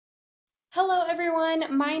Hello,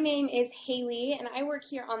 everyone. My name is Haley, and I work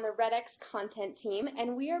here on the REDX content team,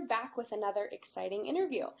 and we are back with another exciting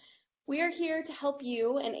interview. We are here to help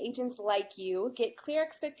you and agents like you get clear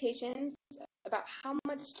expectations about how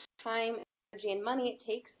much time, energy, and money it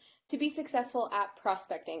takes to be successful at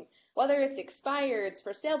prospecting. Whether it's expireds,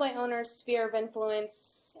 for sale by owners, sphere of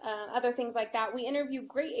influence, other things like that, we interview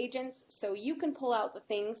great agents so you can pull out the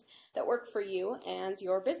things that work for you and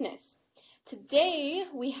your business. Today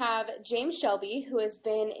we have James Shelby, who has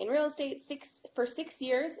been in real estate for 6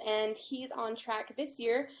 years, and he's on track this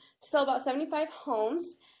year to sell about 75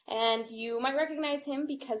 homes. And you might recognize him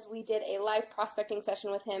because we did a live prospecting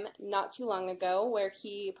session with him not too long ago where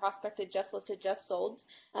he prospected just listed, just solds.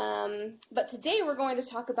 But today we're going to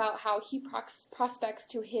talk about how he prospects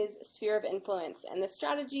to his sphere of influence and the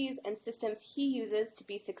strategies and systems he uses to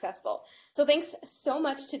be successful. So thanks so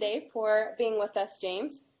much today for being with us,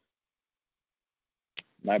 James.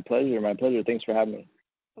 My pleasure. My pleasure. Thanks for having me.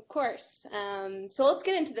 Of course. So let's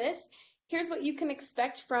get into this. Here's what you can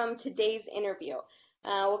expect from today's interview.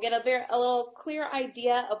 We'll get a little clear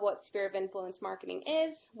idea of what sphere of influence marketing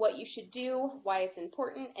is, what you should do, why it's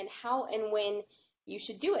important, and how and when you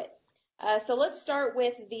should do it. So let's start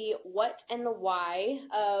with the what and the why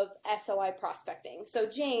of SOI prospecting. So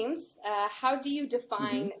James, how do you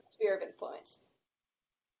define sphere of influence?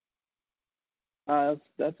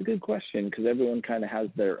 That's a good question because everyone kind of has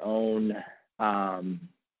their own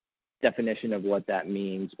definition of what that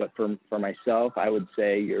means. But for myself, I would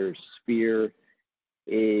say your sphere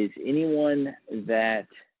is anyone that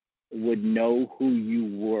would know who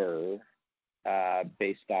you were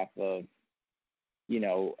based off of,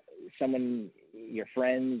 someone, your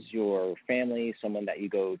friends, your family, someone that you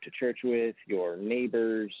go to church with, your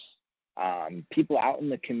neighbors, people out in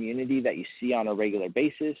the community that you see on a regular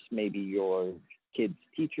basis, maybe your kids'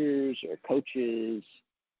 teachers or coaches.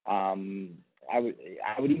 I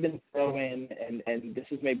would even throw in, and this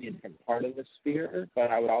is maybe a different part of the sphere,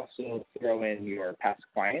 but I would also throw in your past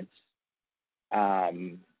clients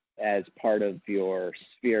as part of your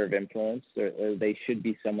sphere of influence. Or they should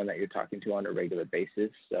be someone that you're talking to on a regular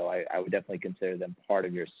basis. So I would definitely consider them part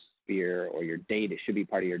of your sphere, or your data should be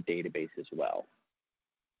part of your database as well.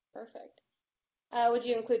 Perfect. Would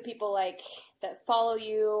you include people like that follow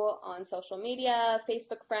you on social media,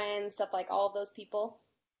 Facebook friends, stuff like all of those people?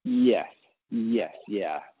 Yes,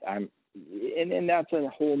 yeah. And that's a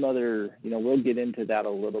whole nother, we'll get into that a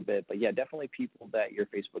little bit, but yeah, definitely people that you're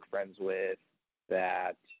Facebook friends with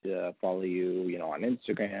that follow you, on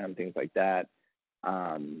Instagram, things like that.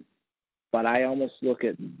 But I almost look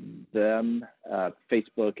at them,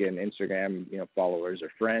 Facebook and Instagram, followers or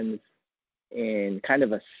friends, in kind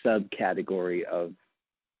of a subcategory of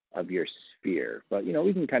your sphere. But,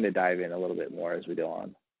 we can kind of dive in a little bit more as we go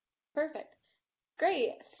on. Perfect.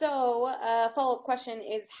 Great. So follow-up question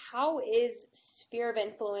is, how is sphere of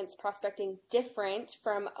influence prospecting different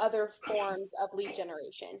from other forms of lead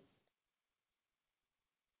generation?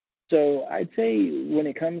 So I'd say when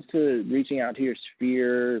it comes to reaching out to your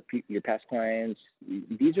sphere, your past clients,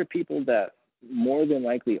 these are people that more than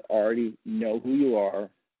likely already know who you are,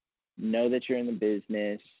 know that you're in the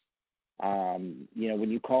business. When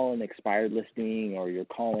you call an expired listing, or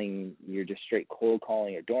you're just straight cold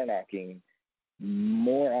calling or door knocking,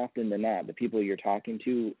 more often than not, the people you're talking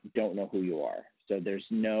to don't know who you are. So there's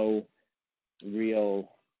no real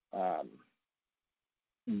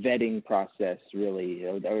vetting process really,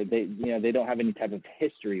 or they don't have any type of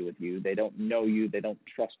history with you. They don't know you. They don't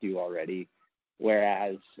trust you already.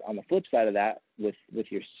 Whereas on the flip side of that, with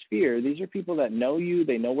your sphere, these are people that know you,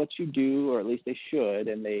 they know what you do, or at least they should,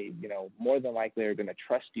 and they, more than likely are going to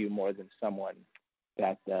trust you more than someone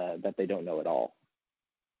that they don't know at all.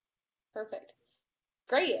 Perfect.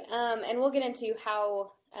 Great. And we'll get into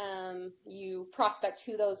how you prospect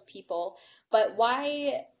to those people. But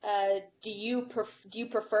why do you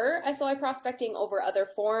prefer SOI prospecting over other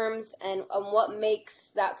forms, and what makes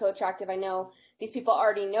that so attractive? I know these people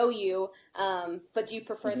already know you, but do you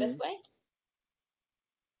prefer this way?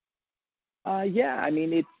 Yeah, I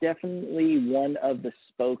mean, it's definitely one of the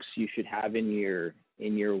spokes you should have in your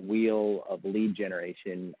wheel of lead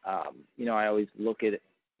generation. I always look at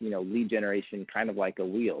lead generation kind of like a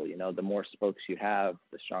wheel. The more spokes you have,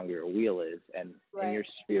 the stronger your wheel is, and your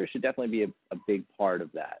sphere should definitely be a big part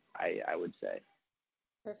of that, I would say.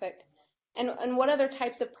 Perfect. And what other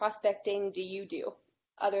types of prospecting do you do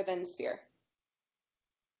other than sphere?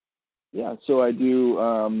 Yeah, so I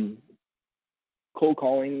do cold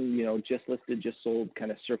calling, just listed, just sold,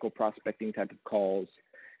 kind of circle prospecting type of calls.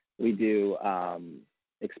 We do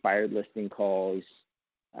expired listing calls.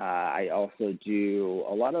 I also do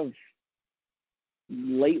a lot of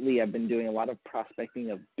lately I've been doing a lot of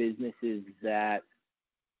prospecting of businesses that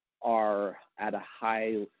are at a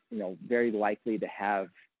high, very likely to have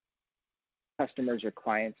customers or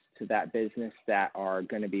clients to that business that are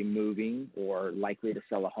going to be moving or likely to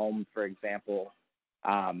sell a home, for example.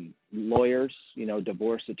 Lawyers,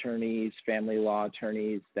 divorce attorneys, family law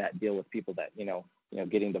attorneys that deal with people that,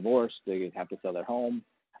 getting divorced, they have to sell their home.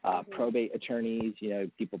 Probate attorneys,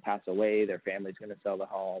 people pass away, their family's going to sell the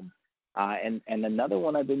home. And another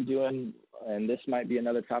one I've been doing, and this might be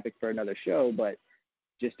another topic for another show, but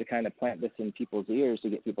just to kind of plant this in people's ears to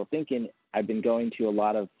get people thinking, I've been going to a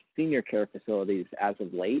lot of senior care facilities as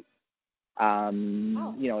of late,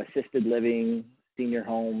 assisted living, senior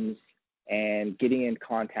homes, and getting in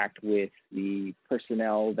contact with the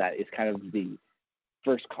personnel that is kind of the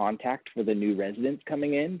first contact for the new residents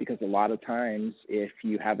coming in, because a lot of times if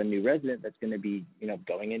you have a new resident that's going to be,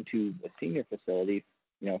 going into a senior facility,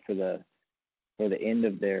 for the end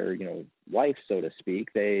of their, life, so to speak,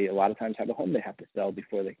 they a lot of times have a home they have to sell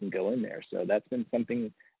before they can go in there. So that's been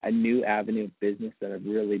a new avenue of business that I've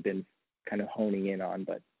really been kind of honing in on.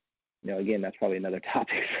 But, again, that's probably another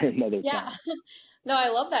topic for another time. No, I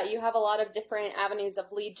love that. You have a lot of different avenues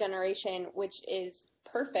of lead generation, which is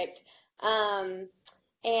perfect.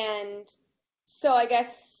 And so I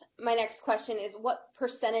guess my next question is, what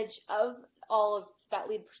percentage of all of that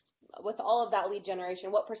lead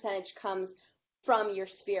generation, what percentage comes from your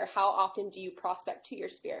sphere? How often do you prospect to your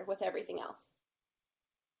sphere with everything else?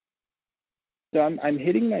 So I'm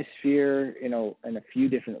hitting my sphere, in a few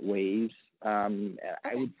different ways. Okay.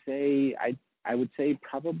 I would say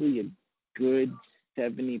probably a good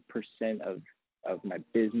 70% of my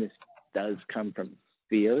business does come from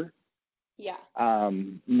sphere. Yeah.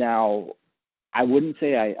 Now, I wouldn't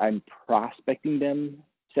say I'm prospecting them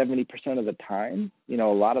 70% of the time. A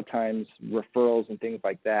lot of times referrals and things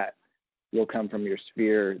like that will come from your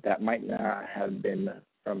sphere that might not have been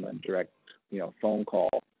from a direct, phone call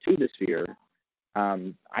to the sphere.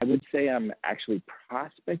 I would say I'm actually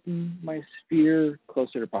prospecting my sphere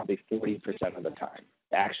closer to probably 40% of the time,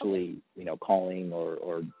 actually, calling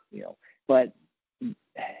or but,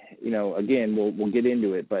 again, we'll get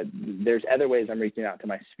into it, but there's other ways I'm reaching out to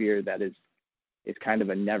my sphere that is kind of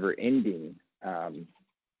a never-ending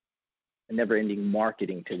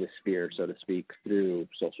marketing to the sphere, so to speak, through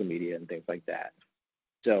social media and things like that.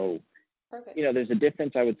 So, perfect. There's a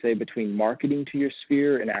difference, I would say, between marketing to your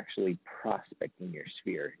sphere and actually prospecting your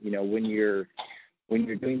sphere. When you're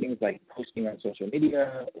doing things like posting on social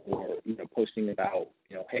media or, posting about,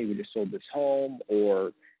 hey, we just sold this home,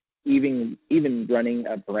 or even running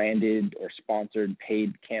a branded or sponsored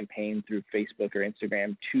paid campaign through Facebook or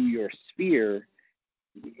Instagram to your sphere,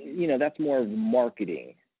 that's more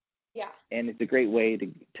marketing. Yeah. And it's a great way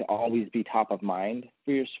to always be top of mind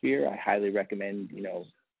for your sphere. I highly recommend,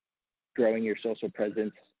 growing your social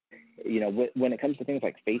presence. When it comes to things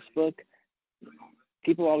like Facebook,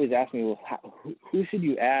 people always ask me, well, who should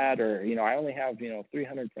you add? Or, I only have,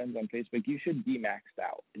 300 friends on Facebook. You should be maxed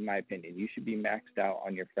out, in my opinion. You should be maxed out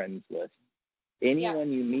on your friends list.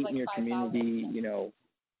 Anyone you meet in your community,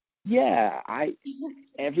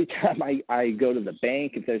 every time I go to the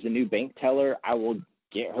bank, if there's a new bank teller, I will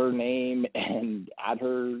get her name and add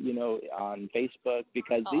her, on Facebook,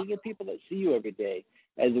 because these are people that see you every day.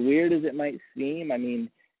 As weird as it might seem, I mean,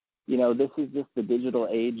 this is just the digital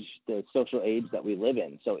age, the social age that we live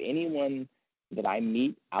in. So anyone that I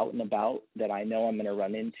meet out and about that I know I'm going to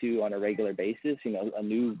run into on a regular basis, a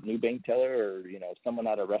new bank teller, or, someone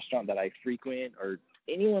at a restaurant that I frequent, or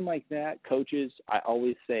anyone like that, coaches, I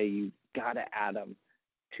always say you got to add them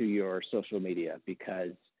to your social media,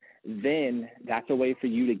 because then that's a way for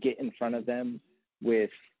you to get in front of them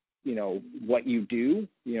with, what you do,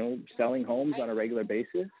 selling homes on a regular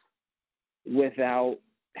basis, without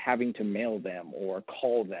having to mail them or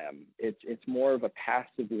call them. It's more of a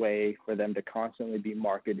passive way for them to constantly be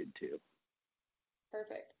marketed to.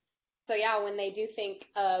 Perfect. So yeah, when they do think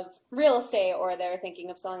of real estate or they're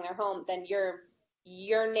thinking of selling their home, then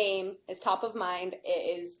your name is top of mind.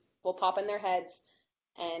 Will pop in their heads,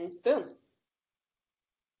 and boom.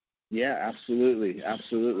 Yeah, absolutely.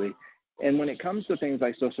 And when it comes to things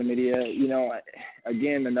like social media,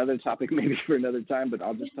 again, another topic maybe for another time, but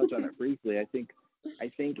I'll just touch on it briefly. I think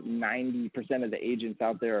 90% of the agents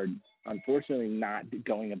out there are unfortunately not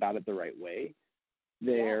going about it the right way.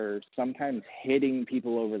 They're sometimes hitting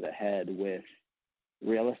people over the head with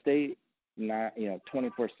real estate, not,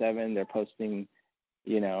 24/7. They're posting,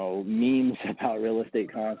 memes about real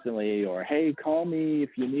estate constantly, or, hey, call me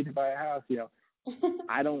if you need to buy a house,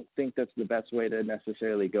 I don't think that's the best way to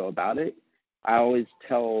necessarily go about it. I always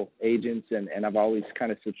tell agents, and I've always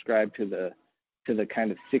kind of subscribed to to the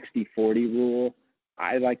kind of 60-40 rule.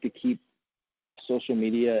 I like to keep social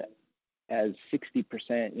media as 60%,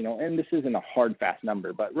 and this isn't a hard, fast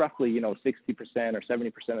number, but roughly, 60% or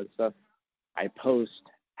 70% of the stuff I post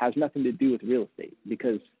has nothing to do with real estate,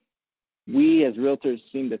 because we as realtors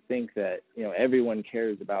seem to think that, everyone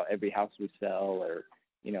cares about every house we sell or,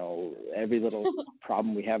 every little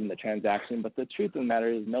problem we have in the transaction. But the truth of the matter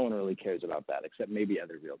is no one really cares about that except maybe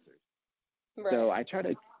other realtors. Right. So I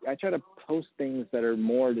try to post things that are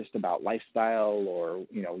more just about lifestyle or,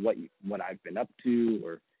 what I've been up to,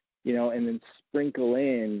 or, and then sprinkle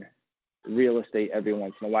in real estate every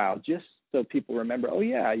once in a while, just so people remember, oh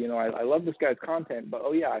yeah, I love this guy's content, but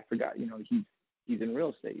oh yeah, I forgot, he's in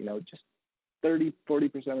real estate, just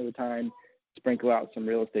 30-40% of the time, sprinkle out some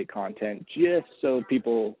real estate content just so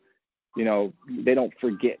people, they don't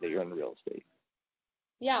forget that you're in real estate.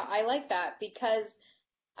 Yeah, I like that, because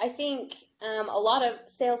I think a lot of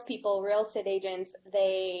salespeople, real estate agents,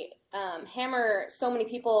 they hammer so many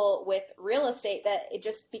people with real estate that it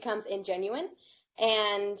just becomes ingenuine.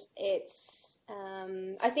 And it's,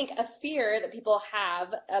 I think, a fear that people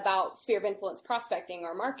have about sphere of influence prospecting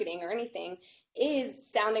or marketing or anything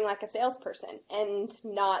is sounding like a salesperson and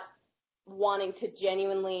not wanting to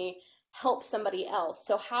genuinely help somebody else.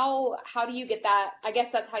 So how do you get that? I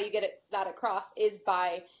guess that's how you get that across, is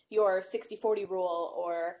by your 60-40 rule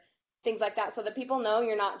or things like that, so that people know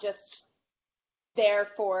you're not just there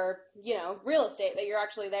for, real estate, that you're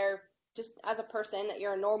actually there just as a person, that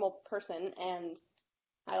you're a normal person. And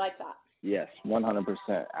I like that. Yes,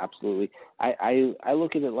 100%. Absolutely. I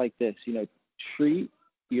look at it like this, treat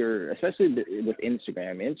especially with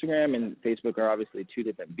Instagram and Facebook are obviously two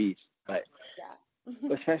different beasts, but yeah.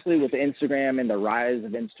 Especially with Instagram and the rise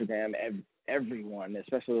of Instagram, everyone,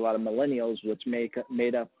 especially a lot of millennials, which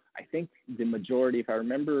made up, I think, the majority, if I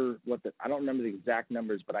remember I don't remember the exact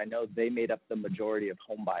numbers, but I know they made up the majority of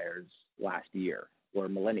home buyers last year were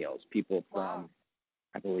millennials, people from, wow,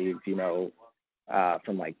 I believe,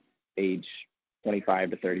 from like age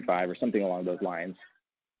 25 to 35 or something along those lines.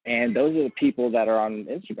 And those are the people that are on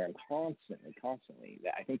Instagram constantly.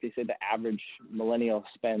 I think they said the average millennial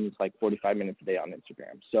spends like 45 minutes a day on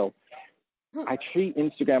Instagram. So I treat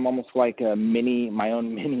Instagram almost like my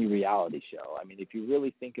own mini reality show. I mean, if you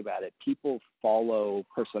really think about it, people follow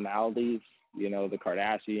personalities, the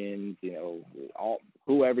Kardashians,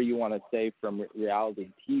 whoever you want to say from reality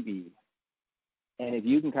TV. And if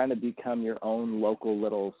you can kind of become your own local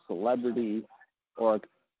little celebrity, or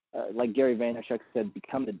like Gary Vaynerchuk said,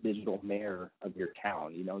 become the digital mayor of your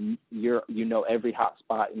town. Every hot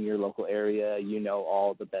spot in your local area.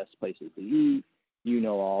 All the best places to eat.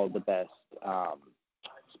 All the best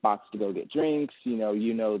spots to go get drinks.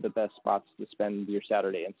 The best spots to spend your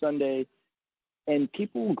Saturday and Sunday. And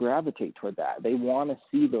people will gravitate toward that. They want to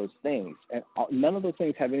see those things. And none of those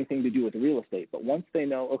things have anything to do with real estate. But once they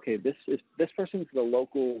know, okay, this person's the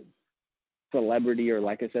local celebrity, or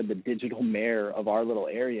like I said, the digital mayor of our little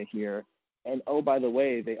area here, and oh, by the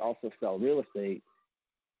way, they also sell real estate,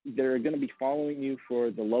 they're going to be following you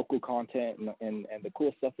for the local content and the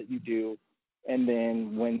cool stuff that you do. And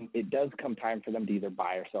then when it does come time for them to either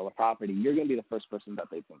buy or sell a property, you're going to be the first person that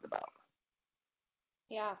they think about.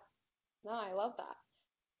 Yeah. No, I love that.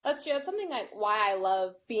 That's true. That's something why I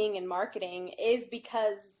love being in marketing, is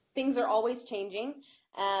because things are always changing.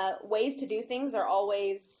 Ways to do things are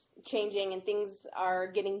always changing, and things are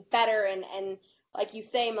getting better. And like you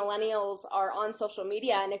say, millennials are on social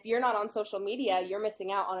media. And if you're not on social media, you're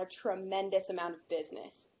missing out on a tremendous amount of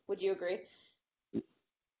business. Would you agree?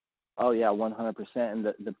 Oh, yeah, 100%. And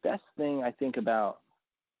the best thing I think about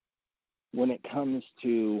when it comes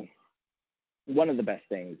to, one of the best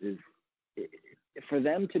things is for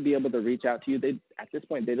them to be able to reach out to you. At this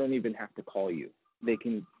point, they don't even have to call you.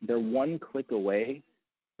 They're one click away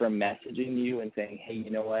from messaging you and saying, hey, you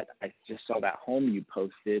know what, I just saw that home you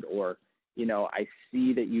posted, or, I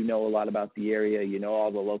see that you know a lot about the area,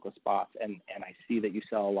 all the local spots, and I see that you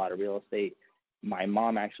sell a lot of real estate. My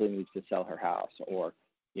mom actually needs to sell her house, or,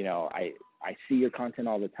 I see your content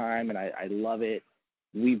all the time and I love it.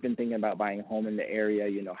 We've been thinking about buying a home in the area,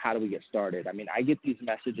 how do we get started? I mean, I get these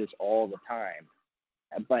messages all the time.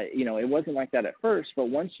 But, it wasn't like that at first. But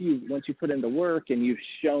once you put in the work and you've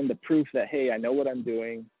shown the proof that, hey, I know what I'm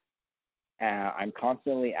doing, I'm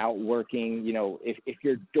constantly out working, if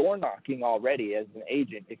you're door knocking already as an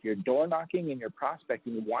agent, if you're door knocking and you're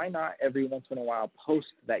prospecting, why not every once in a while post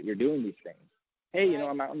that you're doing these things? Hey,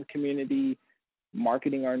 I'm out in the community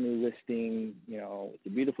marketing our new listing, it's a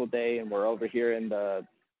beautiful day and we're over here in the,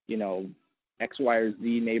 X, Y, or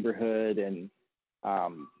Z neighborhood, and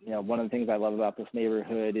One of the things I love about this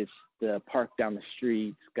neighborhood is the park down the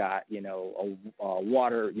street's got, a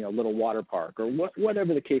water, little water park or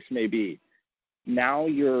whatever the case may be. Now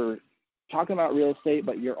you're talking about real estate,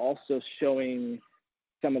 but you're also showing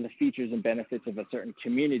some of the features and benefits of a certain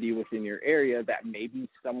community within your area that maybe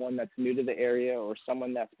someone that's new to the area or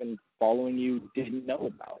someone that's been following you didn't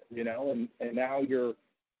know about, and now you're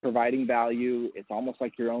providing value. It's almost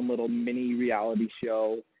like your own little mini reality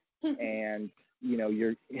show. And,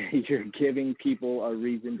 you're giving people a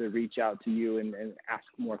reason to reach out to you and ask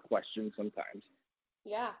more questions sometimes.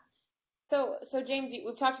 Yeah. So James,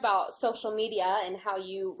 we've talked about social media and how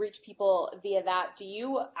you reach people via that. Do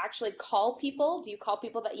you actually call people? Do you call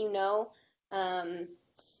people that you know?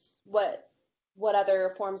 What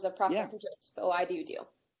other forms of prospecting SOI do you do?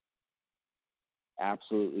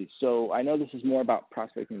 Absolutely. So I know this is more about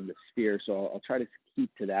prospecting the sphere, so I'll try to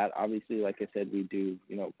keep to that. Obviously, like I said, we do,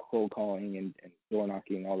 cold calling and door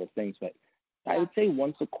knocking and all those things, but I would say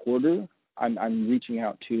once a quarter, I'm reaching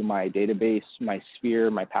out to my database, my sphere,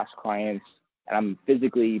 my past clients, and I'm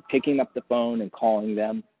physically picking up the phone and calling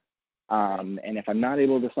them. And if I'm not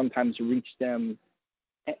able to sometimes reach them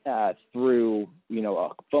through, a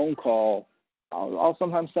phone call, I'll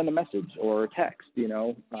sometimes send a message or a text,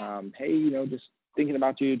 hey, just thinking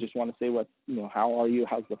about you, just want to say how are you,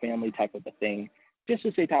 how's the family, type of a thing, just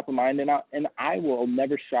to stay top of mind. And I will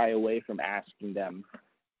never shy away from asking them,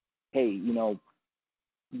 hey,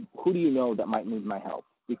 who do you know that might need my help?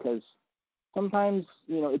 Because sometimes,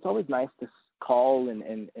 it's always nice to call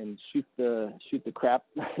and shoot the crap,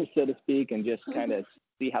 so to speak, and just kind of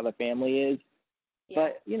see how the family is. Yeah.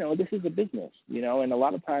 But, this is a business, and a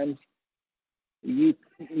lot of times you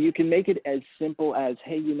can make it as simple as,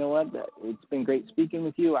 hey, you know what, it's been great speaking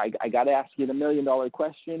with you. I got to ask you the $1 million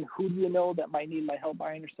question. Who do you know that might need my help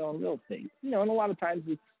buying or selling real estate? And a lot of times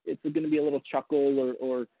it's going to be a little chuckle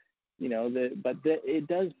or it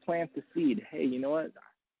does plant the seed. Hey, you know what,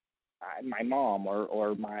 my mom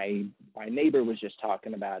or my neighbor was just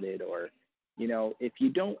talking about it. Or, if you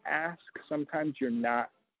don't ask, sometimes you're not,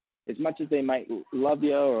 as much as they might love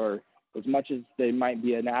you or as much as they might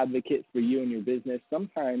be an advocate for you and your business,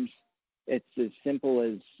 sometimes it's as simple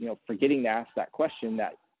as, forgetting to ask that question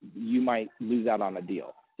that you might lose out on a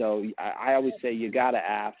deal. So I always say you got to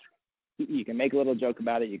ask. You can make a little joke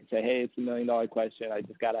about it. You can say, hey, it's $1 million question. I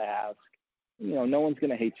just got to ask. No one's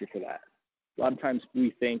going to hate you for that. A lot of times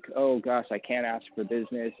we think, oh, gosh, I can't ask for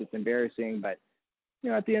business. It's embarrassing. But,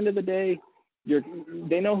 at the end of the day,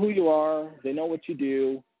 they know who you are. They know what you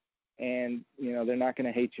do. And, they're not going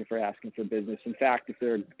to hate you for asking for business. In fact, if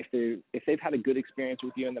they've had a good experience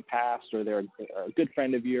with you in the past, or they're a good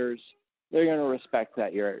friend of yours, they're going to respect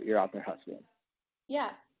that you're out there hustling. Yeah.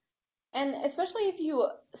 And especially if you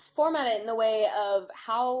format it in the way of,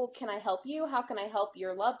 how can I help you? How can I help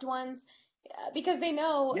your loved ones? Because they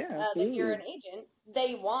know that you're an agent.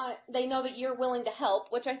 They know that you're willing to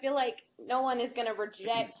help, which I feel like no one is going to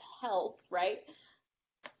reject help, right?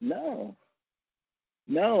 No.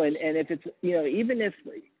 And if it's, even if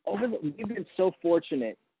we've been so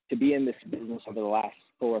fortunate to be in this business over the last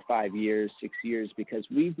 4 or 5 years, 6 years, because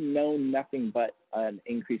we've known nothing but an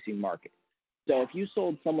increasing market. So if you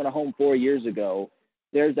sold someone a home 4 years ago,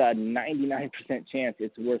 there's a 99% chance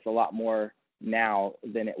it's worth a lot more now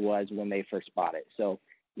than it was when they first bought it. So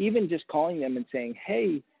even just calling them and saying,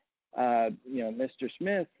 hey, Mr.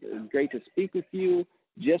 Smith, great to speak with you.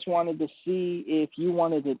 Just wanted to see if you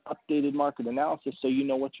wanted an updated market analysis so you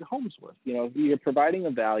know what your home's worth. If you're providing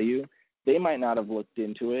a value, they might not have looked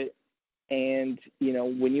into it. And,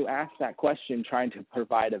 when you ask that question, trying to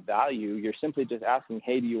provide a value, you're simply just asking,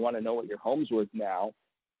 hey, do you want to know what your home's worth now?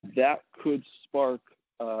 That could spark,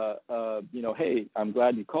 hey, I'm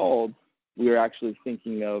glad you called. We were actually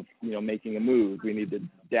thinking of, making a move. We need to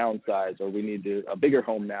downsize, or we need a bigger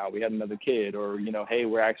home now. We had another kid, or, hey,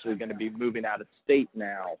 we're actually going to be moving out of state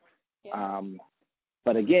now. Yeah.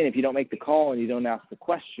 But again, if you don't make the call and you don't ask the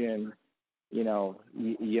question,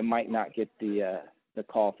 you might not get the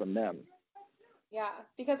call from them. Yeah,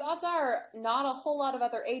 because odds are not a whole lot of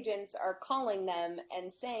other agents are calling them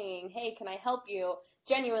and saying, hey, can I help you,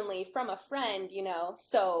 genuinely from a friend,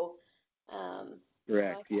 so.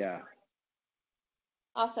 Correct, yeah.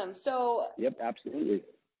 Awesome. So. Yep, absolutely.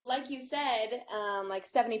 Like you said,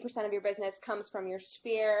 70% of your business comes from your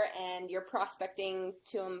sphere, and you're prospecting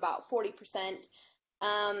to them about 40%.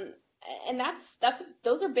 And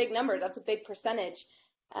those are big numbers. That's a big percentage.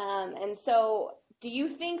 And so do you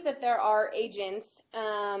think that there are agents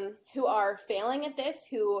who are failing at this,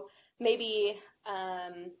 who maybe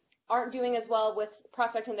aren't doing as well with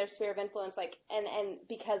prospecting their sphere of influence, like, and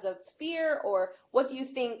because of fear, or what do you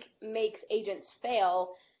think makes agents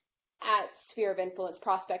fail at sphere of influence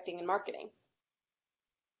prospecting and marketing?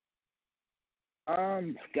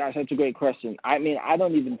 Gosh, that's a great question. I mean, I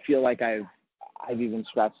don't even feel like I've even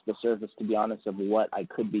scratched the surface, to be honest, of what I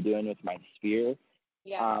could be doing with my sphere.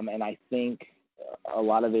 Yeah. And I think a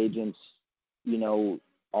lot of agents, you know,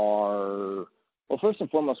 are, well, first and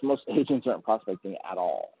foremost, most agents aren't prospecting at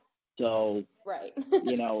all. So, Right.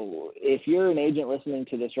 you know, if you're an agent listening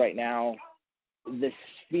to this right now,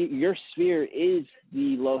 your sphere is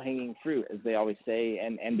the low-hanging fruit, as they always say,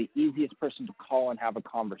 and the easiest person to call and have a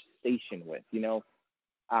conversation with, you know.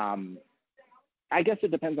 I guess it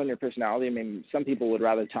depends on your personality. I mean, some people would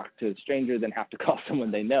rather talk to a stranger than have to call someone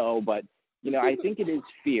they know, but, you know, I think it is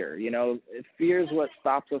fear. You know, fear is what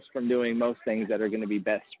stops us from doing most things that are going to be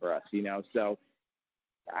best for us, you know. So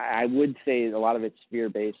I would say a lot of it's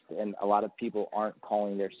fear-based, and a lot of people aren't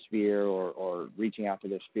calling their sphere or reaching out to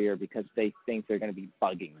their sphere because they think they're going to be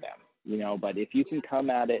bugging them, you know. But if you can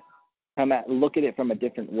look at it from a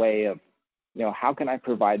different way of, you know, how can I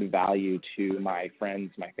provide value to my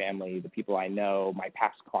friends, my family, the people I know, my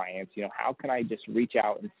past clients? You know, how can I just reach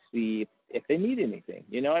out and see if they need anything?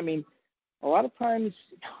 You know, I mean, a lot of times,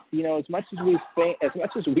 you know, as much as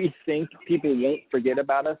we think people won't forget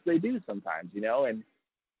about us, they do sometimes, you know. And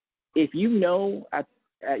if you know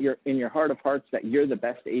in your heart of hearts that you're the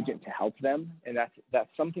best agent to help them, and that's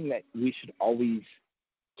something that we should always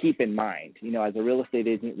keep in mind. You know, as a real estate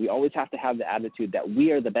agent, we always have to have the attitude that we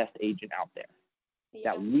are the best agent out there.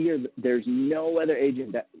 Yeah. That there's no other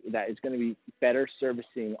agent that is going to be better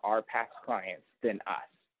servicing our past clients than us.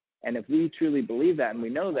 And if we truly believe that and we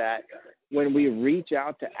know that, when we reach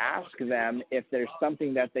out to ask them if there's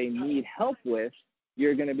something that they need help with,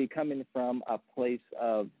 you're going to be coming from a place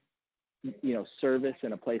of, you know, service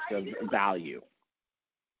and a place of value.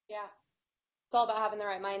 Yeah. It's all about having the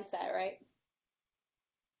right mindset, right?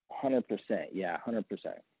 100%. Yeah, 100%.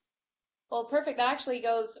 Well, perfect. That actually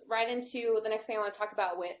goes right into the next thing I want to talk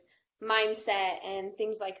about with mindset and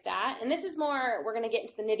things like that. And this is more, we're going to get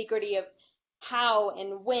into the nitty-gritty of how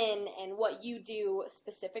and when and what you do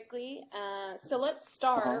specifically. So let's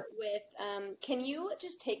start with, can you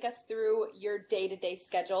just take us through your day-to-day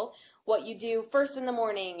schedule, what you do first in the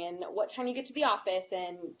morning and what time you get to the office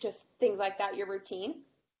and just things like that, your routine?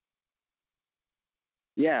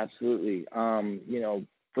 Yeah, absolutely. You know,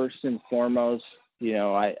 first and foremost, you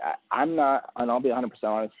know, I'm not, and I'll be 100%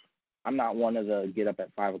 honest, I'm not one of the get up at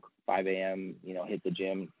 5 a.m., you know, hit the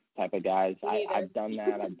gym type of guys. I've done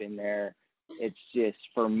that. I've been there. It's just,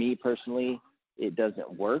 for me personally, it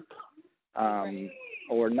doesn't work.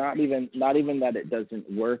 Or not even that it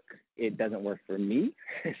doesn't work for me.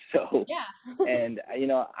 So, yeah. And, you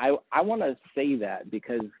know, I want to say that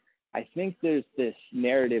because I think there's this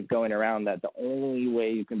narrative going around that the only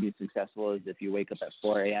way you can be successful is if you wake up at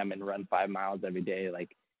 4 a.m. and run 5 miles every day.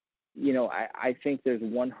 Like, you know, I think there's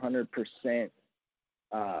 100%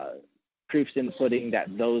 proofs in the pudding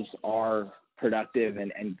that those are productive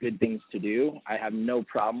and good things to do. I have no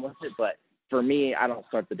problem with it, but for me, I don't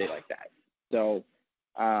start the day like that. So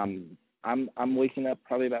I'm waking up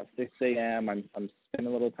probably about 6 a.m. I'm spending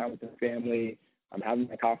a little time with the family. I'm having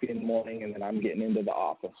my coffee in the morning, and then I'm getting into the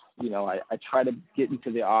office. You know, I try to get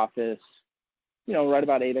into the office, you know, right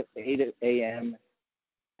about 8 a.m.,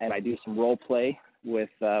 and I do some role play with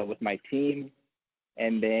my team.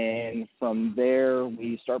 And then from there,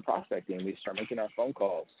 we start prospecting. We start making our phone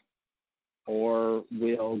calls. Or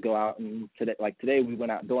we'll go out and today we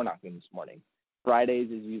went out door knocking this morning. Fridays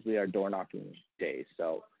is usually our door knocking day.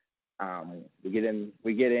 So we get in,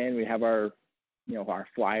 we have our, you know, our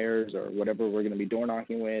flyers or whatever we're going to be door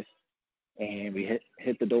knocking with, and we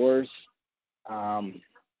hit the doors. And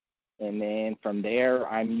then from there,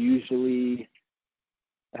 I'm usually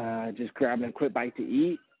just grabbing a quick bite to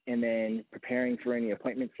eat and then preparing for any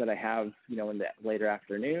appointments that I have, you know, in the later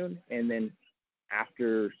afternoon. And then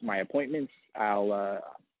after my appointments, I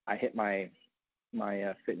hit my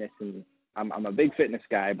fitness, and I'm a big fitness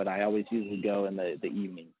guy, but I always usually go in the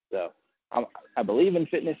evening. So I believe in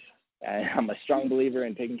fitness. I'm a strong believer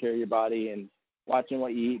in taking care of your body and watching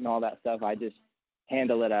what you eat and all that stuff. I just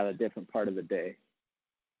handle it at a different part of the day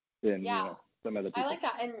than, you know, some other people. I like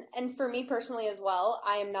that. And for me personally as well,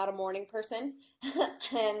 I am not a morning person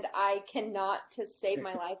and I cannot, to save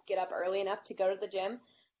my life, get up early enough to go to the gym.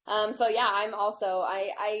 So yeah,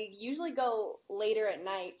 I usually go later at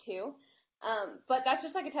night too. But that's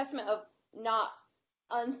just like a testament of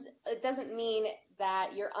it doesn't mean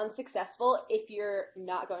that you're unsuccessful if you're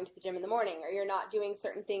not going to the gym in the morning, or you're not doing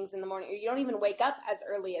certain things in the morning, or you don't even wake up as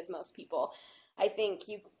early as most people. I think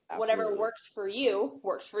whatever Absolutely. works for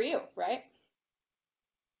you, right?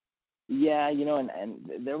 Yeah,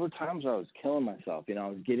 and there were times where I was killing myself. I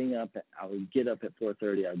would get up at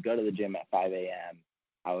 4:30. I would go to the gym at 5 a.m.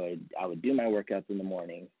 I would do my workouts in the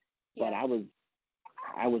morning, but Yeah.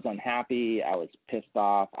 I was unhappy. I was pissed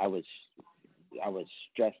off. I was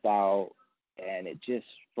stressed out, and it just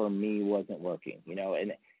for me wasn't working.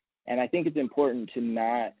 And I think it's important to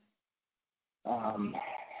not. Um,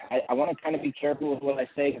 I want to kind of be careful with what I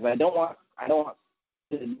say because I don't want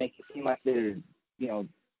to make it seem like they're you know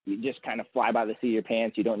you just kind of fly by the seat of your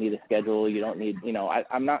pants. You don't need a schedule. You don't need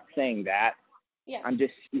I'm not saying that. Yeah.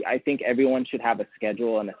 I think everyone should have a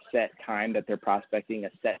schedule and a set time that they're prospecting, a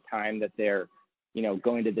set time that they're,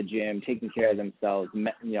 going to the gym, taking care of themselves,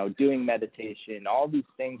 doing meditation. All these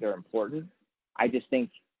things are important. I just think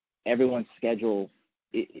everyone's schedule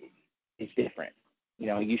is different.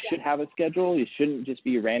 You should have a schedule. You shouldn't just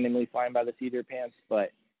be randomly flying by the seat of your pants,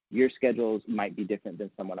 but your schedules might be different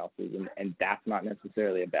than someone else's, and that's not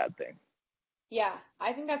necessarily a bad thing. Yeah,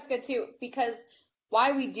 I think that's good too, because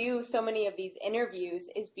why we do so many of these interviews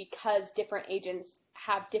is because different agents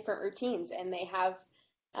have different routines and they have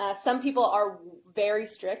some people are very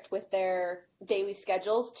strict with their daily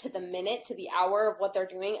schedules to the minute, to the hour of what they're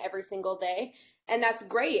doing every single day. And that's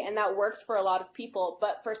great and that works for a lot of people.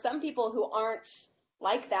 But for some people who aren't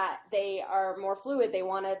like that, they are more fluid. They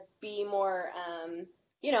want to be more,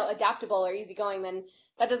 adaptable or easygoing, then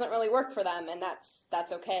that doesn't really work for them, and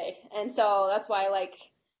that's okay. And so that's why I like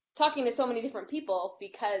talking to so many different people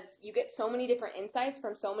because you get so many different insights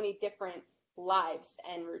from so many different lives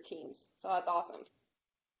and routines. So that's awesome.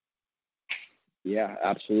 Yeah,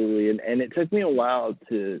 absolutely. And it took me a while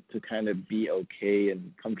to kind of be okay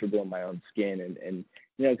and comfortable in my own skin, and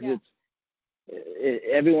Yeah. because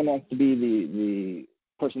everyone wants to be the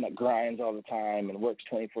person that grinds all the time and works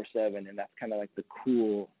 24/7, and that's kind of like the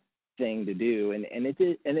cool thing to do, and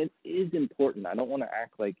it is important. I don't want to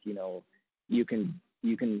act like you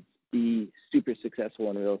can be super successful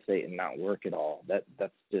in real estate and not work at all. That's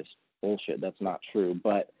just bullshit. That's not true.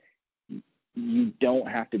 But you don't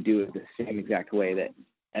have to do it the same exact way that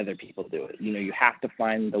other people do it. You have to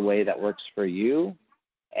find the way that works for you,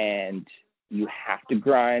 and you have to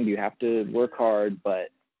grind, you have to work hard, but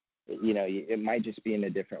it might just be in a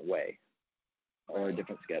different way or a Right.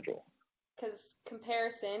 different schedule. Because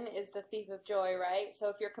comparison is the thief of joy, right? So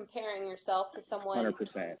if you're comparing yourself to someone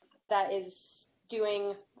 100%. that has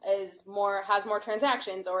more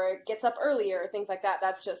transactions or gets up earlier, things like that,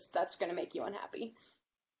 that's going to make you unhappy.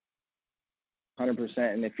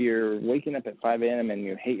 100%. And if you're waking up at 5 a.m. and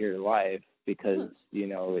you hate your life because,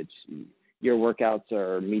 Mhm. it's your workouts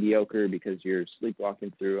are mediocre because you're sleepwalking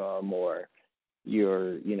through them, or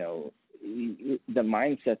the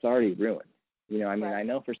mindset's already ruined. Right. I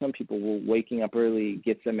know for some people, waking up early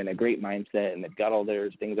gets them in a great mindset and they've got all their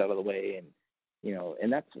things out of the way,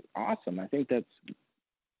 and that's awesome. I think that's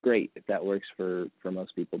great if that works for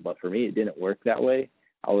most people. But for me, it didn't work that way.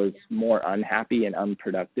 I was more unhappy and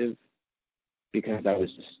unproductive because I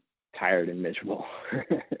was just tired and miserable.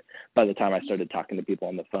 By the time I started talking to people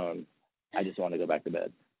on the phone, I just wanted to go back to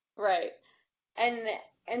bed. Right. And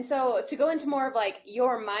and so to go into more of like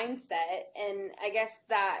your mindset, and I guess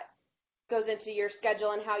that goes into your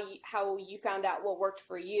schedule and how you found out what worked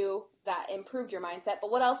for you that improved your mindset. But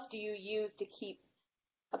what else do you use to keep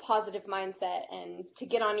a positive mindset and to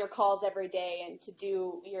get on your calls every day and to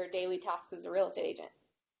do your daily tasks as a real estate agent?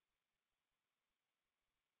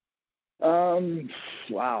 Um,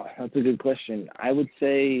 wow, that's a good question. I would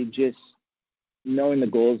say just knowing the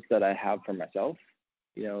goals that I have for myself,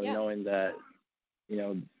 Yeah. knowing that, you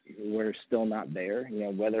know, we're still not there,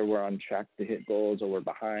 whether we're on track to hit goals or we're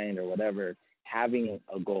behind or whatever, having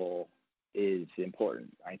a goal is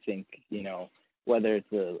important. I think, whether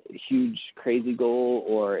it's a huge, crazy goal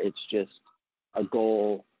or it's just a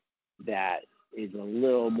goal that is a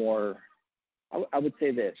little more, I would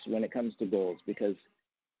say this when it comes to goals, because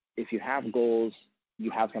if you have goals,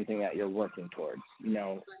 you have something that you're working towards,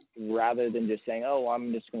 rather than just saying, oh,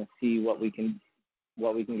 I'm just going to see what we can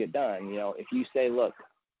get done. If you say, look,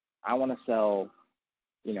 I want to sell,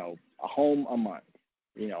 a home a month,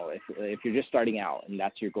 if you're just starting out and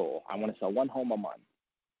that's your goal, I want to sell one home a month.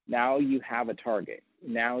 Now you have a target.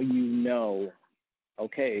 Now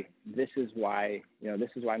okay, this is why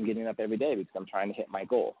I'm getting up every day, because I'm trying to hit my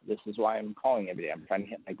goal. This is why I'm calling every day. I'm trying to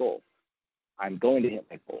hit my goal. I'm going to hit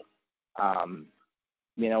my goal. Um,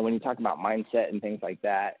 when you talk about mindset and things like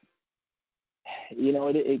that,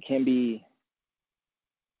 it can be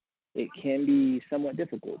somewhat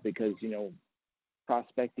difficult because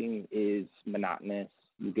prospecting is monotonous.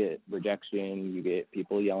 you get rejection, you get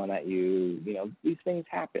people yelling at you, these things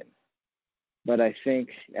happen. But I think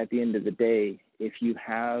at the end of the day, if you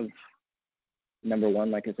have, number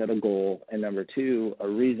one, like I said, a goal, and number two, a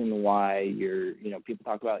reason why people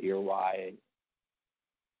talk about your why.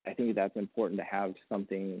 I think that's important to have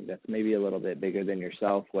something that's maybe a little bit bigger than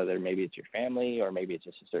yourself, whether maybe it's your family or maybe it's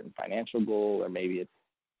just a certain financial goal or maybe it's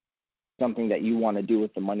something that you want to do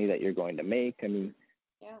with the money that you're going to make. I mean,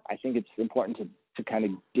 Yeah. I think it's important to kind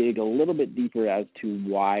of dig a little bit deeper as to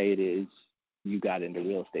why it is you got into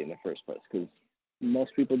real estate in the first place, because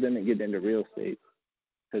most people didn't get into real estate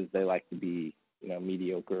because they like to be,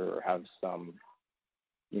 mediocre or have some,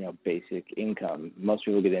 basic income. Most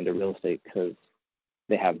people get into real estate because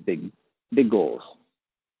they have big goals,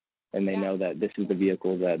 and they know that this is the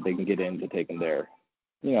vehicle that they can get in to take them there,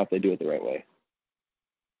 if they do it the right way.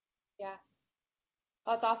 Yeah.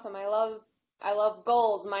 That's awesome. I love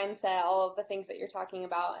goals, mindset, all of the things that you're talking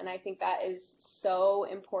about, and I think that is so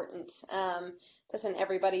important, just in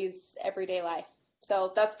everybody's everyday life.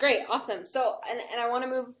 So that's great, awesome. So, and I want to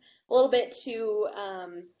move a little bit to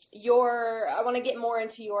I want to get more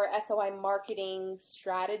into your SOI marketing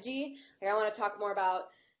strategy. Like, I want to talk more about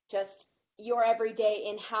just your everyday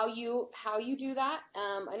and how you do that.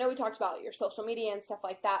 I know we talked about your social media and stuff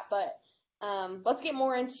like that, but let's get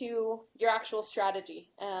more into your actual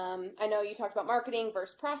strategy. I know you talked about marketing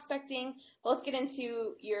versus prospecting, but let's get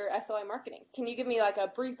into your SOI marketing. Can you give me like a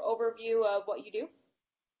brief overview of what you do?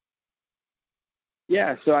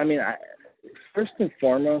 Yeah, so I mean, first and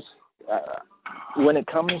foremost, when it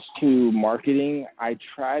comes to marketing, I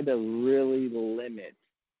try to really limit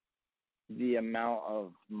the amount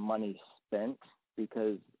of money spent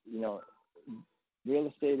because, real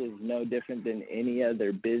estate is no different than any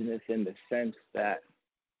other business in the sense that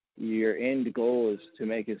your end goal is to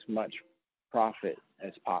make as much profit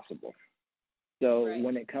as possible. So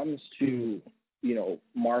when it comes to,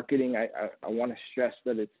 marketing, I want to stress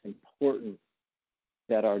that it's important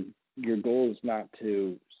that your goal is not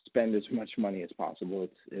to spend as much money as possible.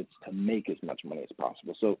 It's to make as much money as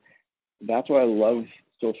possible. So that's why I love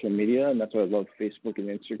social media, and that's why I love Facebook and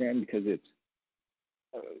Instagram, because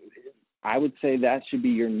I would say that should be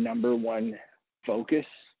your number one focus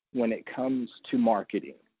when it comes to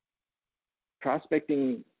marketing.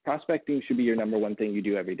 Prospecting should be your number one thing you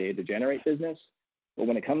do every day to generate business. But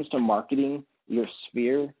when it comes to marketing, your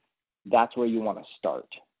sphere, that's where you want to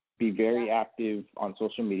start. Be very active on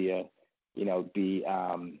social media. You don't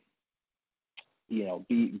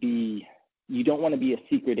want to be a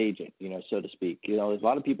secret agent, so to speak. There's a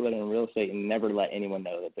lot of people that are in real estate and never let anyone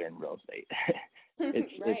know that they're in real estate.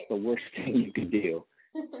 It's the worst thing you could do.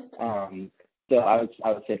 So I would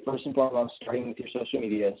say first and foremost, starting with your social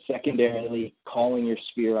media. Secondarily, calling your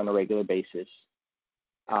sphere on a regular basis.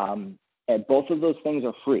 And both of those things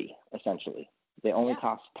are free, essentially. They only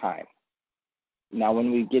cost time. Now,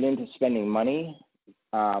 when we get into spending money,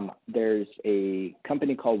 there's a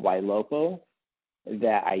company called Ylopo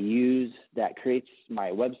that I use that creates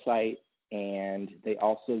my website, and they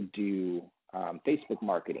also do Facebook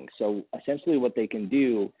marketing. So essentially what they can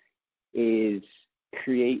do is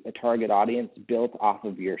create a target audience built off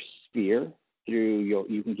of your sphere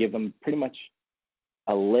you can give them pretty much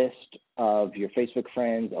a list of your Facebook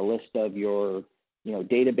friends, a list of your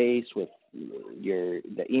database with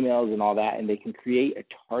the emails and all that, and they can create a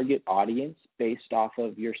target audience based off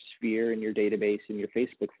of your sphere and your database and your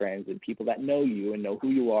Facebook friends and people that know you and know who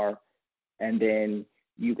you are. And then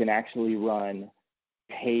you can actually run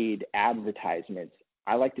paid advertisements.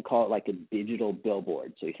 I like to call it like a digital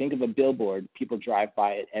billboard. So you think of a billboard, people drive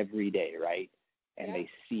by it every day, right? And they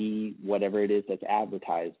see whatever it is that's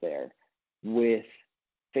advertised there. With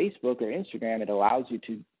Facebook or Instagram, it allows you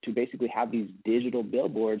to basically have these digital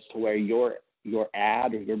billboards to where your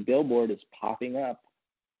ad or your billboard is popping up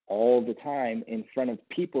all the time in front of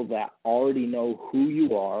people that already know who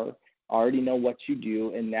you are, already know what you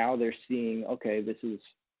do, and now they're seeing, okay,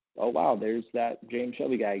 oh wow, there's that James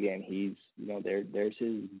Shelby guy again. He's, there's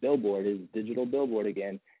his billboard, his digital billboard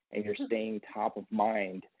again, and you're staying top of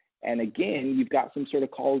mind. And again, you've got some sort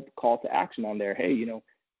of call to action on there. Hey,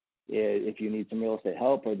 if you need some real estate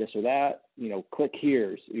help or this or that, click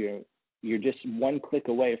here. You're just one click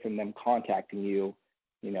away from them contacting you,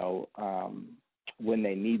 when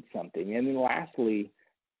they need something. And then lastly,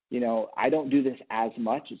 I don't do this as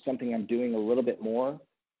much. It's something I'm doing a little bit more,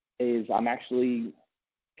 is I'm actually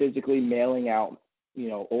physically mailing out,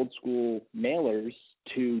 old school mailers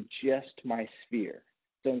to just my sphere.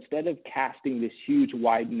 So instead of casting this huge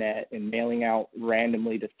wide net and mailing out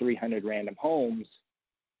randomly to 300 random homes,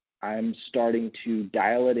 I'm starting to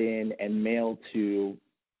dial it in and mail to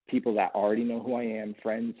people that already know who I am,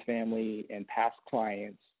 friends, family, and past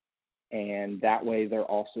clients. And that way they're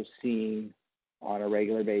also seeing on a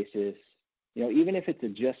regular basis, even if it's a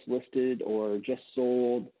just listed or just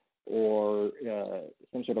sold or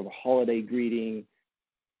some sort of a holiday greeting,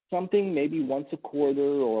 something maybe once a quarter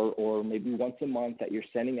or maybe once a month that you're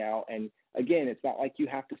sending out. And again, it's not like you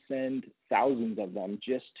have to send thousands of them,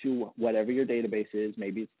 just to whatever your database is.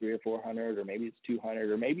 Maybe it's 300 or 400, or maybe it's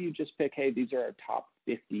 200, or maybe you just pick, hey, these are our top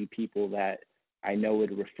 50 people that I know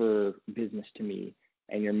would refer business to me,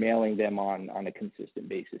 and you're mailing them on a consistent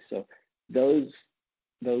basis. So those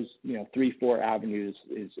 3-4 avenues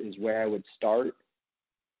is where I would start.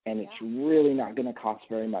 And it's really not going to cost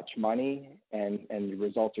very much money, and the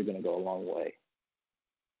results are going to go a long way.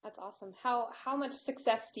 That's awesome. How much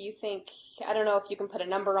success do you think, I don't know if you can put a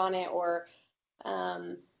number on it or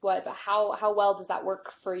but how well does that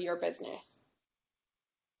work for your business?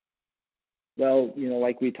 Well,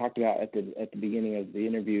 like we talked about at the beginning of the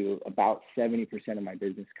interview, about 70% of my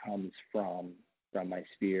business comes from my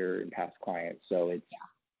sphere and past clients. So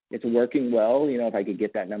it's working well. If I could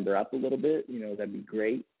get that number up a little bit, that'd be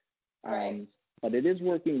great. Right. But it is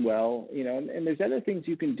working well, and there's other things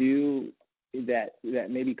you can do that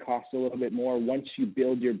maybe cost a little bit more once you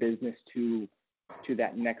build your business to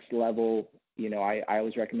that next level. I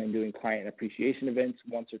always recommend doing client appreciation events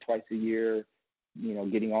once or twice a year,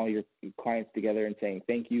 getting all your clients together and saying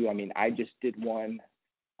thank you. I mean, I just did one.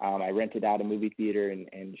 I rented out a movie theater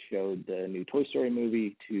and showed the new Toy Story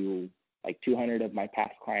movie to like 200 of my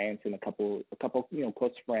past clients and a couple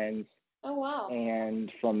close friends. Oh, wow.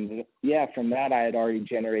 And from that, I had already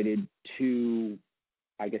generated 2,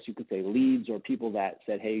 I guess you could say, leads, or people that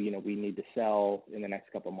said, hey, we need to sell in the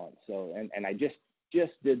next couple of months. So, and I just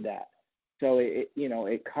did that. So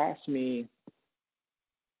it cost me,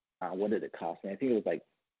 what did it cost me? I think it was like,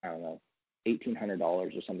 I don't know, $1,800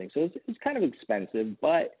 or something. So it's kind of expensive,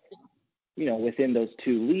 but, within those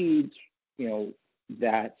 2 leads,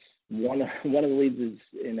 that's one of the leads is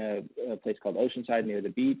in a place called Oceanside near the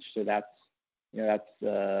beach. So that's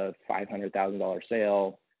a $500,000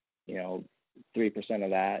 sale, 3% of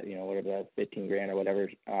that, whatever, $15,000 or whatever.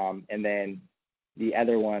 And then the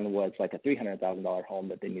other one was like a $300,000 home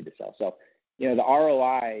that they need to sell. So, the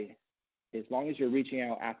ROI, as long as you're reaching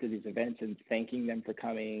out after these events and thanking them for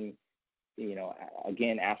coming,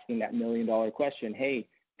 again, asking that $1 million question, hey,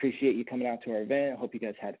 appreciate you coming out to our event. Hope you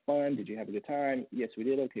guys had fun. Did you have a good time? Yes, we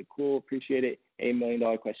did. Okay, cool. Appreciate it. A $1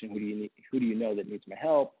 million question. Who do you know that needs my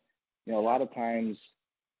help? A lot of times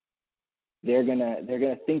they're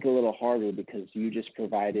gonna think a little harder because you just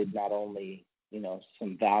provided not only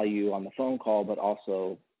some value on the phone call, but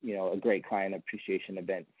also a great client appreciation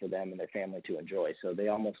event for them and their family to enjoy. So they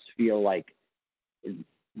almost feel like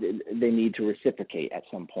they need to reciprocate at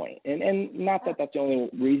some point. And not that that's the only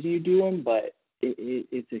reason you do them, but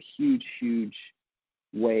it's a huge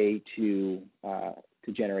way to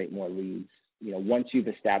generate more leads. Once you've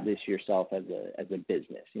established yourself as a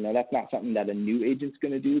business, that's not something that a new agent's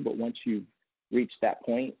going to do. But once you've reached that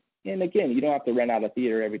point, and again, you don't have to rent out a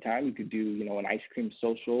theater every time. You could do an ice cream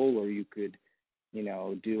social, or you could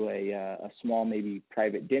do a small maybe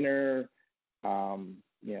private dinner.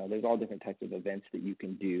 There's all different types of events that you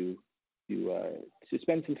can do to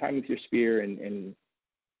spend some time with your sphere and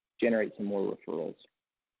generate some more referrals.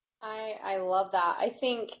 I love that. I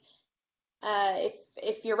think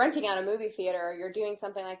if you're renting out a movie theater or you're doing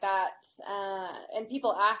something like that, and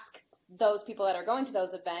people ask those people that are going to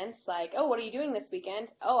those events, like, oh, what are you doing this weekend?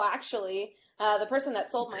 Oh, actually, the person that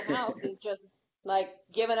sold my house is just like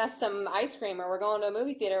giving us some ice cream, or we're going to a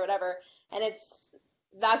movie theater or whatever. And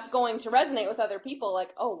that's going to resonate with other people. Like,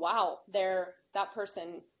 oh, wow, that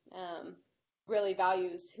person really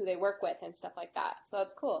values who they work with and stuff like that. So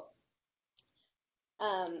that's cool.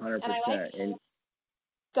 100%. And I like.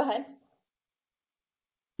 Go ahead.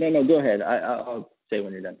 No, go ahead. I'll say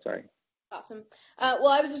when you're done. Sorry. Awesome. Well,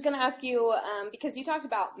 I was just going to ask you, because you talked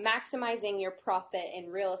about maximizing your profit in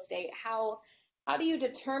real estate. How do you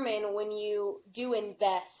determine when you do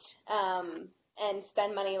invest and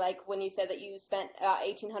spend money? Like when you said that you spent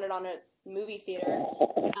 $1,800 on a movie theater.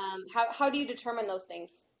 How do you determine those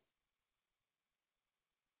things?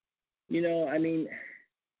 I mean,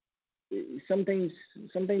 some things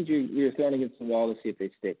you're throwing against the wall to see if they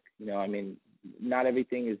stick. I mean, not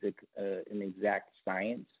everything is an exact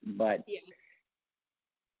science, but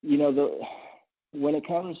when it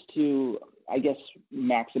comes to, I guess,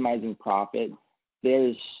 maximizing profit,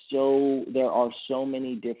 there are so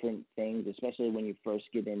many different things, especially when you first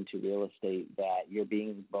get into real estate, that you're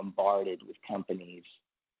being bombarded with companies.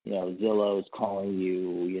 Zillow's calling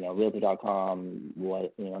you, Realtor.com.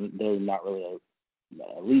 They're not really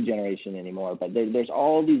lead generation anymore, but there's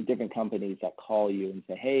all these different companies that call you and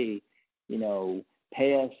say, hey,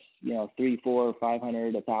 pay us, 3, 4,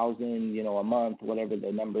 500, 1,000, a month, whatever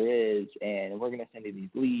the number is, and we're going to send you these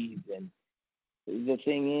leads. And the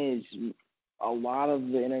thing is, a lot of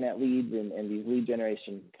the internet leads and these lead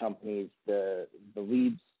generation companies, the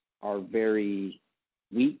leads are very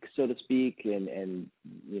weak, so to speak, and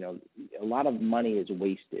a lot of money is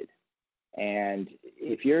wasted. And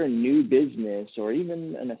if you're a new business or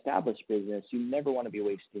even an established business, you never want to be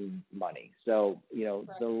wasting money. So,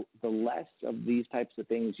 right. the less of these types of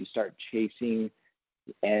things you start chasing,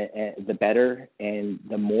 and the better, and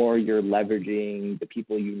the more you're leveraging the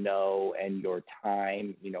people and your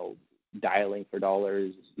time, dialing for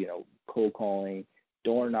dollars, cold calling,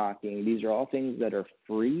 door knocking. These are all things that are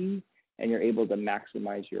free, and you're able to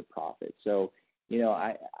maximize your profit. So,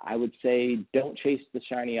 I would say don't chase the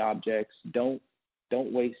shiny objects. Don't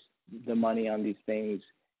waste the money on these things.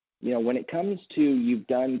 When it comes to you've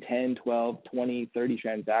done 10, 12, 20, 30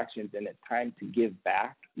 transactions and it's time to give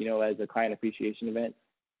back, as a client appreciation event,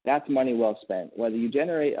 that's money well spent. Whether you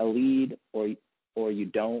generate a lead or you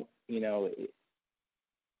don't,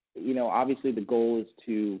 obviously the goal is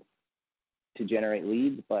to generate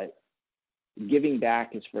leads, but giving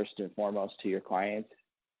back is first and foremost to your clients.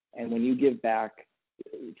 And when you give back,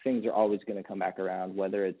 things are always going to come back around,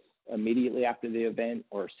 whether it's immediately after the event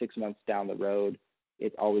or 6 months down the road,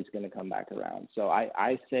 it's always going to come back around. So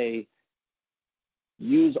I say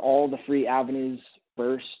use all the free avenues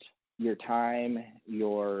first, your time,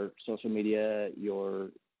 your social media, your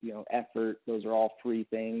effort. Those are all free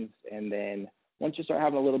things. And then once you start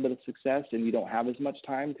having a little bit of success and you don't have as much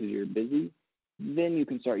time because you're busy, then you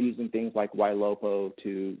can start using things like YLOPO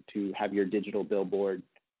to have your digital billboard.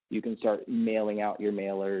 You can start mailing out your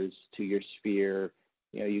mailers to your sphere.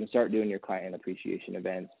 You can start doing your client appreciation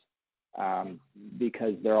events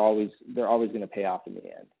because they're always going to pay off in the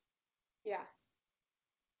end. Yeah.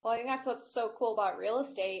 Well, I think that's what's so cool about real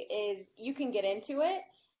estate is you can get into it,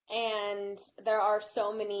 and there are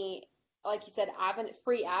so many, like you said,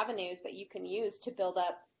 free avenues that you can use to build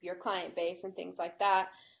up your client base and things like that.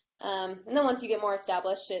 And then once you get more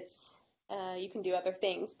established, you can do other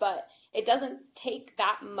things, but it doesn't take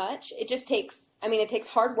that much. It just takes, it takes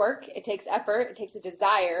hard work, it takes effort, it takes a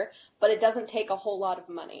desire, but it doesn't take a whole lot of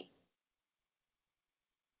money.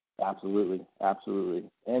 Absolutely.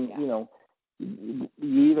 And, yeah. You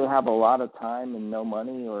either have a lot of time and no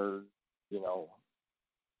money, or,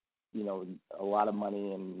 a lot of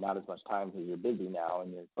money and not as much time because you're busy now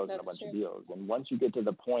and you're closing a bunch of deals. And once you get to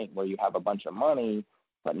the point where you have a bunch of money,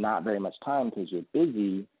 but not very much time because you're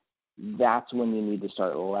busy, that's when you need to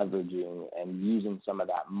start leveraging and using some of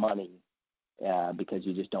that money because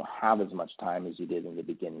you just don't have as much time as you did in the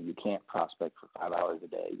beginning. You can't prospect for 5 hours a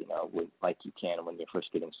day, like you can when you're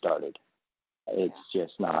first getting started. It's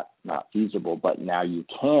just not feasible. But now you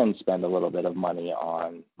can spend a little bit of money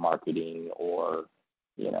on marketing or,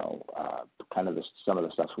 kind of some of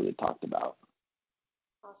the stuff we had talked about.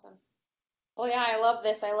 Awesome. Well, yeah, I love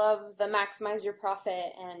this. I love the maximize your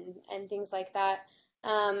profit and things like that.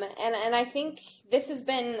 And I think this has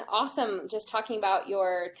been awesome, just talking about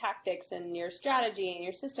your tactics and your strategy and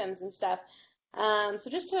your systems and stuff. So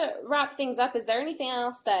just to wrap things up, is there anything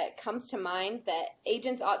else that comes to mind that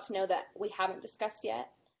agents ought to know that we haven't discussed yet?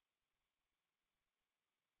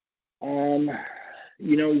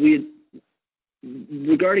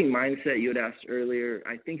 Regarding mindset, you had asked earlier,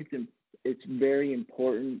 I think it's very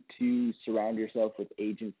important to surround yourself with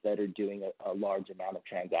agents that are doing a large amount of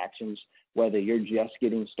transactions. Whether you're just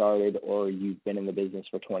getting started or you've been in the business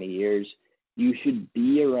for 20 years, you should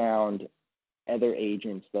be around other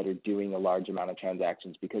agents that are doing a large amount of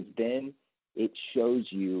transactions, because then it shows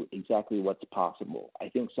you exactly what's possible. I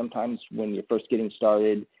think sometimes when you're first getting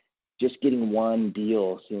started, just getting one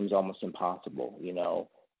deal seems almost impossible,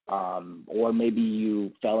 or maybe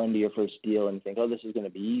you fell into your first deal and think, oh, this is going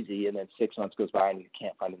to be easy. And then 6 months goes by and you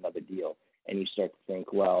can't find another deal. And you start to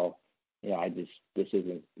think, well, this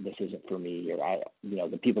isn't for me. Or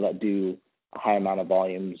the people that do a high amount of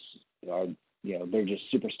volumes are, they're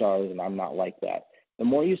just superstars, and I'm not like that. The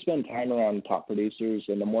more you spend time around top producers,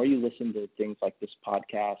 and the more you listen to things like this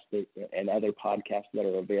podcast and other podcasts that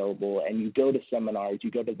are available, and you go to seminars,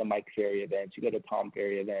 you go to the Mike Ferry events, you go to Tom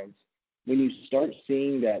Ferry events, when you start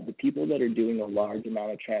seeing that the people that are doing a large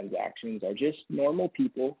amount of transactions are just normal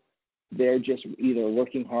people, they're just either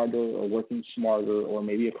working harder or working smarter, or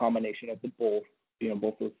maybe a combination of the both,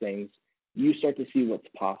 both those things, you start to see what's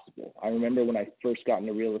possible. I remember when I first got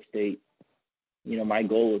into real estate, my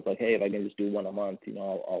goal was like, hey, if I can just do one a month,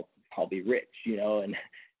 I'll be rich, and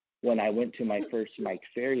when I went to my first Mike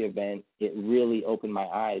Ferry event, it really opened my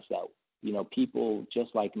eyes that, people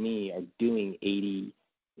just like me are doing 80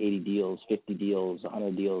 deals, 50 deals,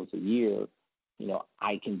 100 deals a year.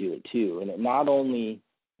 I can do it too. And it not only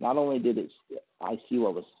did it, I see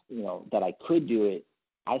what was, that I could do it.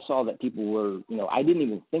 I saw that people were, I didn't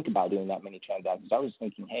even think about doing that many transactions. I was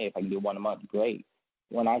thinking, hey, if I can do one a month, great.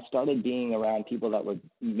 When I started being around people that were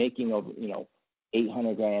making over,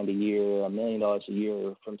 $800,000 a year, $1 million a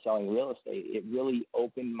year from selling real estate, it really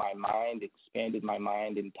opened my mind, expanded my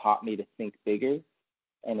mind, and taught me to think bigger.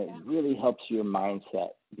 And it really helps your mindset,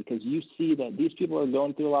 because you see that these people are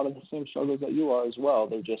going through a lot of the same struggles that you are as well.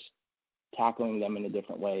 They're just tackling them in a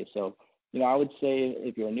different way. So, I would say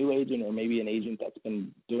if you're a new agent, or maybe an agent that's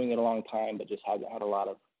been doing it a long time but just hasn't had a lot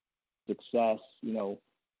of success,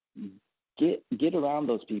 get around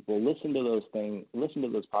those people, listen to those things, listen to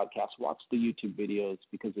those podcasts, watch the YouTube videos,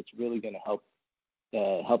 because it's really going to help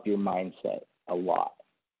your mindset a lot.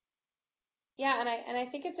 Yeah, and I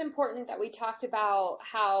think it's important that we talked about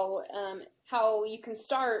how you can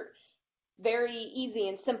start very easy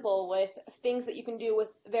and simple with things that you can do with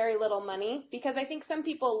very little money, because I think some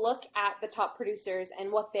people look at the top producers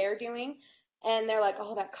and what they're doing, and they're like,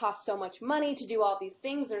 oh, that costs so much money to do all these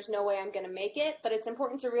things. There's no way I'm going to make it. But it's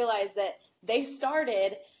important to realize that they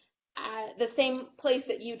started at the same place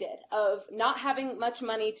that you did, of not having much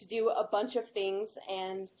money to do a bunch of things,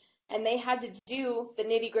 and they had to do the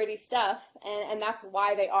nitty-gritty stuff, and that's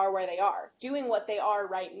why they are where they are. Doing what they are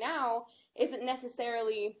right now isn't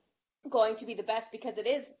necessarily going to be the best, because it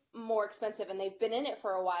is more expensive and they've been in it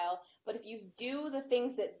for a while. But if you do the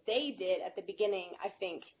things that they did at the beginning, I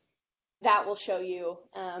think that will show you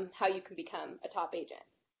how you can become a top agent.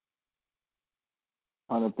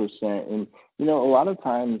 100%. And, a lot of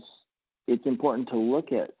times it's important to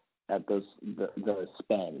look at the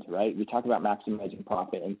spend, right? We talk about maximizing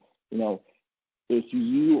profit, and, if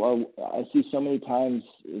you are, I see so many times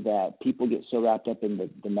that people get so wrapped up in the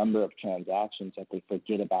number of transactions that they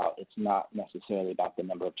forget about, it's not necessarily about the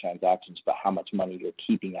number of transactions, but how much money you're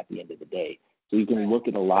keeping at the end of the day. So you can look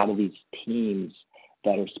at a lot of these teams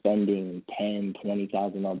that are spending $10,000,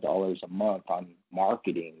 $20,000 a month on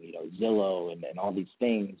marketing, Zillow and all these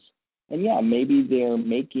things. And yeah, maybe they're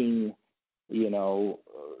making,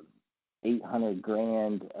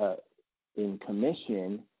 $800,000 in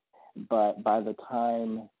commission, but by the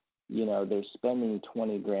time, they're spending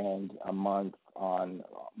 $20,000 a month on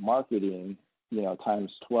marketing, times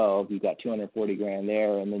 12, you've got $240,000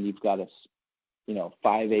 there, and then you've got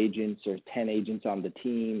 5 agents or 10 agents on the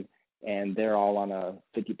team, and they're all on a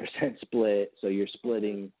 50% split. So you're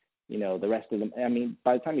splitting, the rest of them. I mean,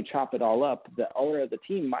 by the time you chop it all up, the owner of the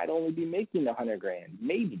team might only be making $100,000,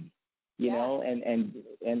 maybe,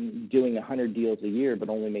 and doing 100 deals a year, but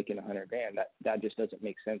only making $100,000. That just doesn't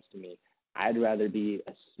make sense to me. I'd rather be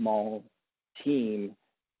a small team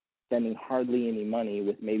spending hardly any money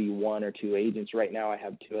with maybe 1 or 2 agents. Right now I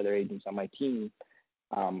have 2 other agents on my team.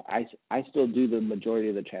 I still do the majority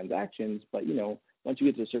of the transactions, but, once you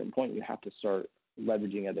get to a certain point, you have to start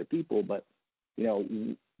leveraging other people. But,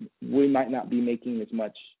 we might not be making as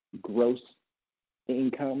much gross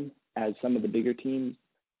income as some of the bigger teams,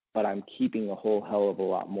 but I'm keeping a whole hell of a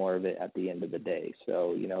lot more of it at the end of the day.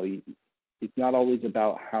 So, it's not always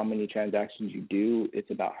about how many transactions you do. It's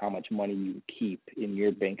about how much money you keep in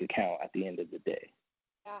your bank account at the end of the day.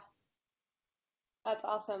 Yeah, that's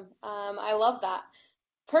awesome. I love that.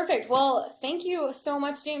 Perfect. Well, thank you so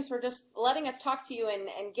much, James, for just letting us talk to you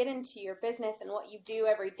and get into your business and what you do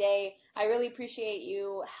every day. I really appreciate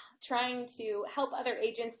you trying to help other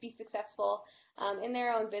agents be successful in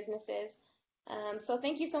their own businesses. So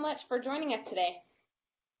thank you so much for joining us today.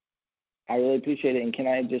 I really appreciate it. And can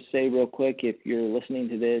I just say real quick, if you're listening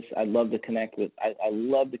to this, I'd love to connect with, I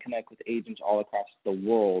love to connect with agents all across the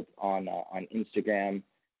world on Instagram.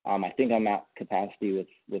 I think I'm at capacity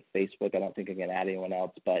with Facebook. I don't think I can add anyone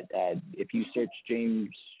else, but if you search James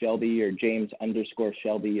Shelby or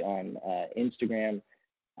James_Shelby on Instagram,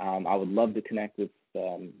 I would love to connect with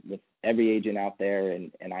every agent out there.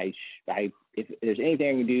 And if there's anything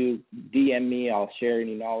I can do, DM me. I'll share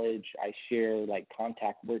any knowledge. I share like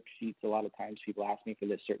contact worksheets. A lot of times people ask me for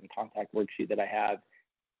this certain contact worksheet that I have,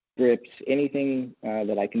 scripts, anything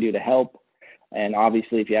that I can do to help. And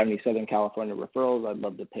obviously, if you have any Southern California referrals, I'd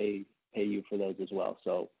love to pay you for those as well.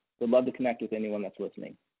 So would love to connect with anyone that's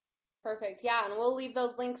listening. Perfect. Yeah, and we'll leave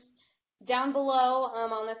those links down below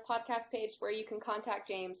on this podcast page where you can contact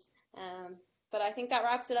James. But I think that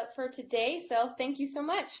wraps it up for today. So thank you so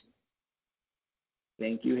much.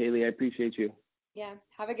 Thank you, Haley. I appreciate you. Yeah.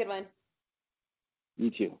 Have a good one. You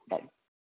too. Bye.